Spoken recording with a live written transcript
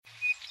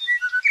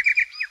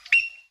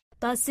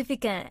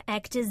Pasifika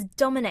actors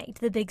dominate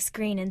the big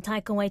screen in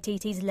Taika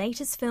Waititi's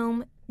latest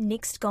film,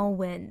 Next Goal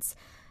Wins.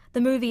 The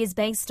movie is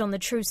based on the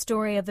true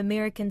story of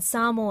American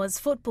Samoa's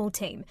football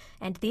team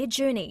and their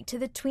journey to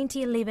the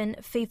 2011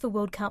 FIFA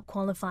World Cup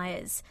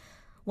qualifiers.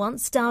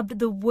 Once dubbed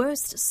the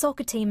worst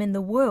soccer team in the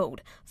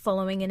world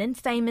following an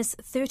infamous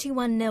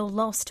 31-0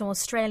 loss to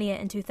Australia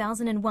in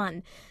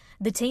 2001,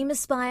 the team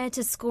aspire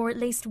to score at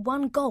least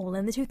one goal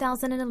in the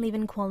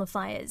 2011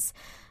 qualifiers.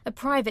 A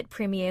private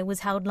premiere was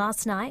held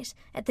last night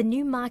at the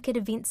Newmarket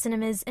Event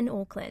Cinemas in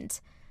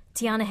Auckland.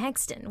 Tiana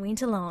Haxton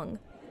went along.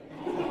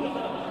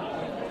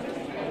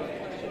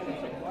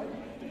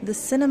 The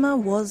cinema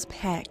was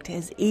packed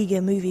as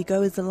eager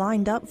moviegoers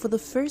lined up for the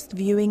first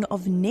viewing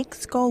of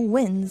Next Goal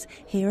Wins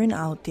here in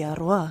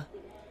Aotearoa.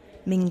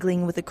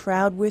 Mingling with the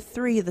crowd were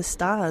three of the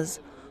stars,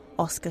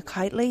 Oscar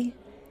Kiteley,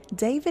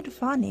 David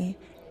Fane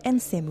and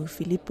Semu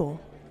Filippo.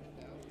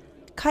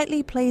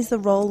 Kiteley plays the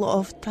role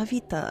of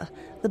Tavita,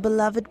 the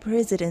beloved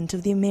president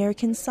of the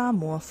American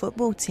Samoa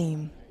football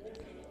team.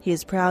 He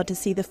is proud to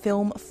see the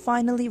film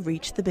finally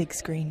reach the big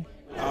screen.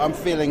 I'm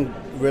feeling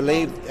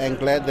relieved and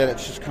glad that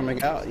it's just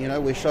coming out. You know,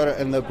 we shot it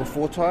in the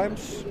before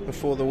times,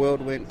 before the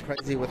world went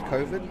crazy with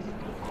COVID.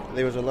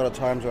 There was a lot of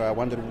times where I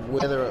wondered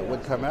whether it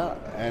would come out,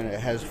 and it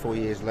has 4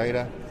 years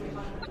later.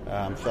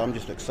 So I'm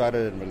just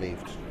excited and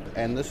relieved.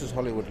 And this is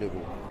Hollywood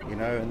level, you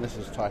know, and this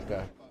is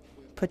Taika.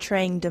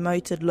 Portraying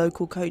demoted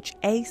local coach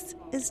Ace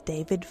is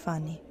David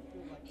Fane.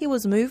 He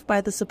was moved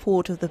by the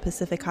support of the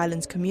Pacific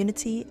Islands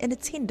community in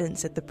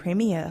attendance at the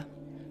premiere.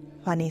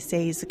 Fane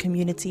says the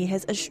community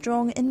has a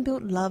strong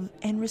inbuilt love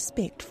and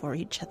respect for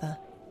each other.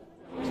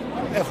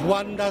 If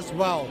one does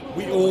well,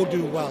 we all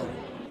do well.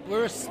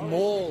 We're a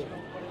small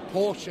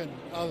portion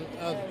of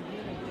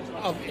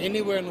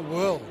anywhere in the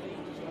world.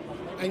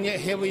 And yet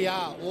here we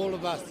are, all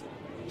of us,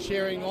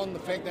 cheering on the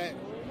fact that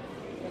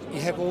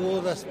you have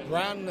all this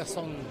brownness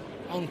on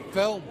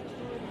film.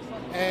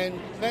 And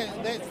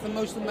that's the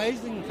most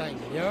amazing thing,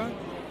 you know?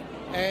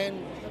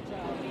 And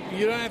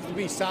you don't have to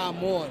be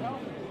Samoan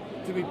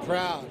to be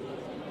proud,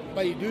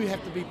 but you do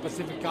have to be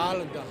Pacific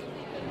Islander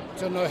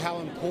to know how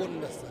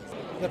important this is.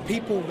 The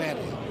people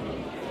matter.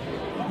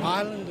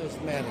 Islanders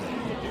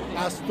matter.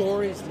 Our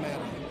stories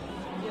matter.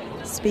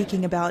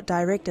 Speaking about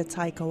director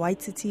Taika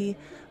Waititi,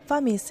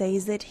 Fame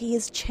says that he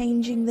is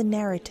changing the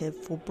narrative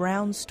for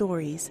brown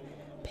stories,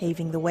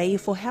 paving the way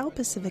for how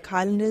Pacific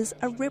Islanders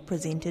are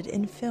represented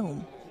in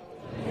film.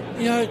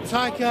 You know,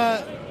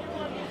 Taika,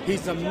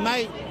 he's a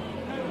mate,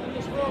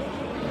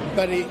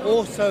 but he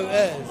also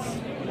is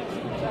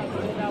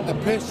a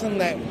person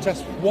that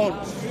just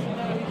wants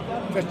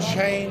to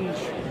change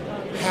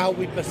how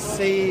we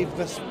perceive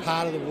this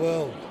part of the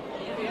world.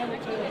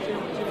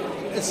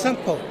 It's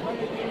simple.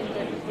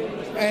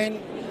 And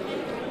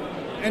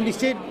he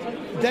said,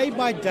 day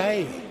by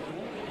day,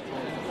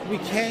 we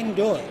can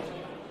do it.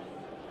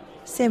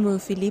 Semu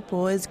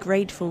Filippo is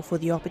grateful for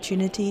the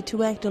opportunity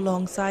to act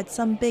alongside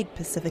some big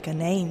Pasifika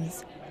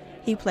names.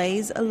 He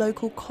plays a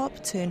local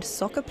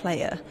cop-turned-soccer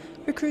player,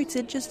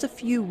 recruited just a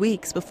few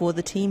weeks before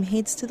the team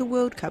heads to the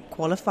World Cup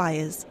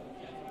qualifiers.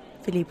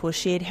 Filippo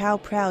shared how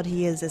proud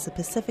he is as a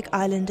Pacific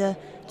Islander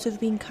to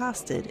have been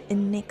casted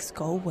in Next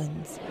Goal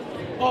Wins.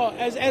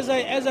 As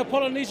a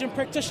Polynesian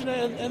practitioner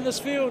in this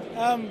field,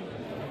 I'm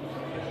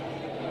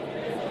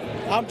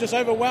just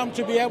overwhelmed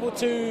to be able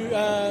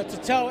to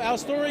tell our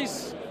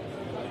stories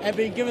and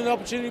being given the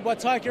opportunity by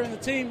Taika and the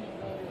team.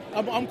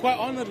 I'm quite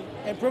honoured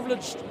and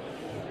privileged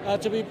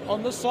to be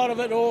on this side of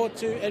it, or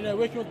to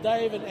working with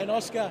Dave and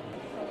Oscar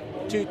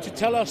to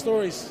tell our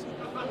stories,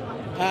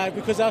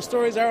 because our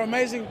stories are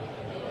amazing,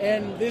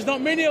 and there's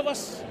not many of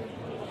us.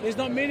 There's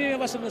not many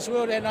of us in this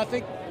world, and I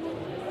think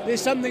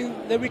there's something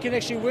that we can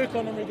actually work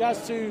on in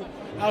regards to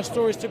our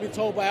stories to be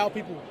told by our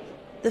people.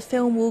 The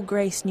film will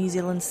grace New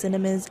Zealand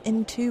cinemas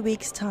in 2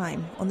 weeks'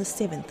 time on the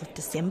 7th of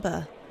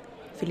December.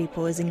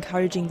 Filippo is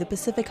encouraging the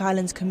Pacific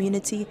Islands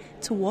community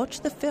to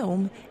watch the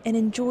film and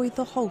enjoy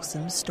the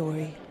wholesome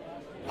story.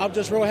 I'm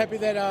just real happy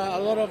that a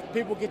lot of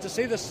people get to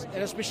see this,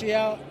 and especially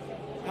our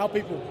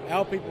people.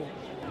 Our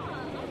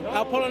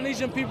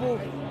Polynesian people,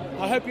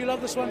 I hope you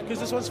love this one, because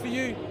this one's for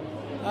you.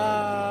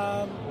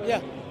 Love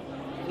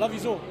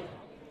you all.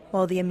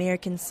 While the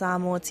American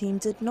Samoa team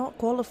did not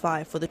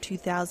qualify for the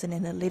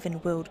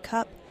 2011 World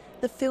Cup,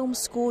 the film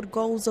scored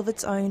goals of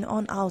its own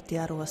on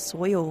Aotearoa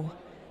soil.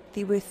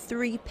 There were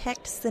 3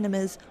 packed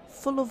cinemas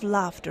full of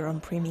laughter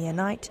on premiere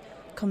night,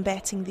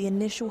 combating the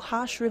initial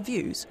harsh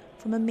reviews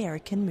from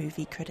American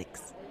movie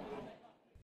critics.